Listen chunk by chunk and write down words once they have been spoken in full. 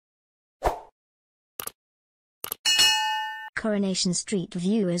Coronation Street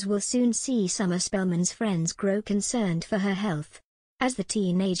viewers will soon see Summer Spellman's friends grow concerned for her health. As the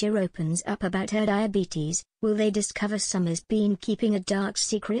teenager opens up about her diabetes, will they discover Summer's been keeping a dark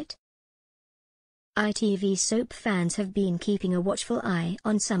secret? ITV soap fans have been keeping a watchful eye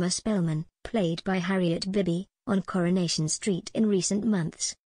on Summer Spellman, played by Harriet Bibby, on Coronation Street in recent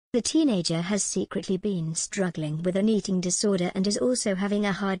months. The teenager has secretly been struggling with an eating disorder and is also having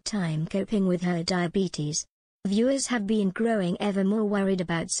a hard time coping with her diabetes. Viewers have been growing ever more worried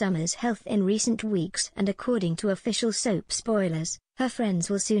about Summer's health in recent weeks, and according to official soap spoilers, her friends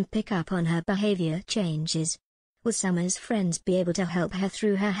will soon pick up on her behavior changes. Will Summer's friends be able to help her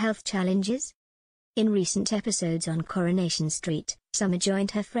through her health challenges? In recent episodes on Coronation Street, Summer joined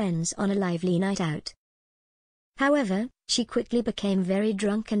her friends on a lively night out. However, she quickly became very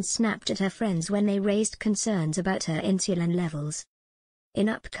drunk and snapped at her friends when they raised concerns about her insulin levels. In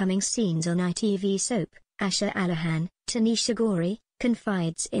upcoming scenes on ITV soap, Asha Alahan, Tanisha Gori,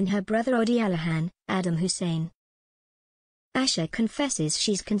 confides in her brother Odi Alahan, Adam Hussain. Asha confesses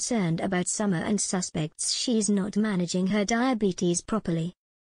she's concerned about Summer and suspects she's not managing her diabetes properly.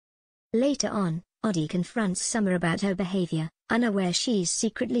 Later on, Odi confronts Summer about her behavior, unaware she's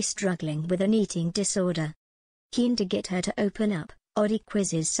secretly struggling with an eating disorder. Keen to get her to open up, Odi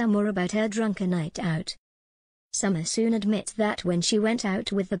quizzes Summer about her drunken night out. Summer soon admits that when she went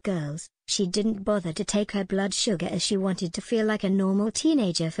out with the girls, she didn't bother to take her blood sugar as she wanted to feel like a normal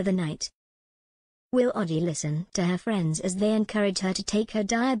teenager for the night. Will Odi listen to her friends as they encourage her to take her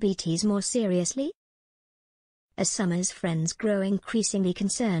diabetes more seriously? As Summer's friends grow increasingly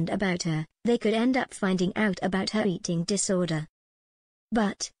concerned about her, they could end up finding out about her eating disorder.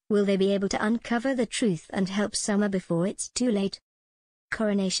 But, will they be able to uncover the truth and help Summer before it's too late?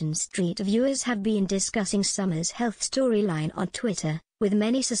 Coronation Street viewers have been discussing Summer's health storyline on Twitter, with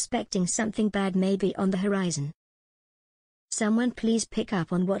many suspecting something bad may be on the horizon. Someone please pick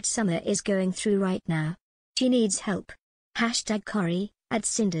up on what Summer is going through right now. She needs help. #Corrie,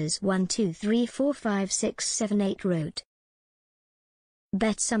 @Cinders12345678 wrote.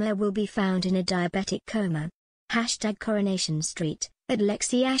 Bet Summer will be found in a diabetic coma. #Coronation Street,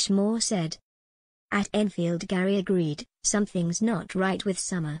 Lexi Ashmore said. @Enfield Gary agreed, something's not right with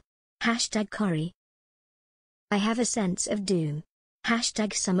Summer. #Corrie. I have a sense of doom.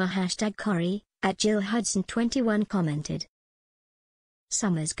 #Summer. #Corrie, @Jill Hudson21 commented.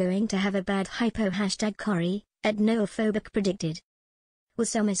 Summer's going to have a bad hypo. #Corrie, @Noophobic predicted. Will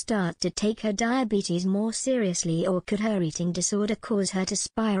Summer start to take her diabetes more seriously, or could her eating disorder cause her to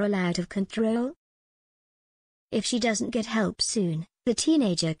spiral out of control? If she doesn't get help soon, the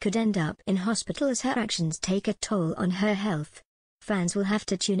teenager could end up in hospital as her actions take a toll on her health. Fans will have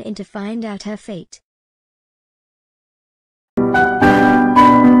to tune in to find out her fate.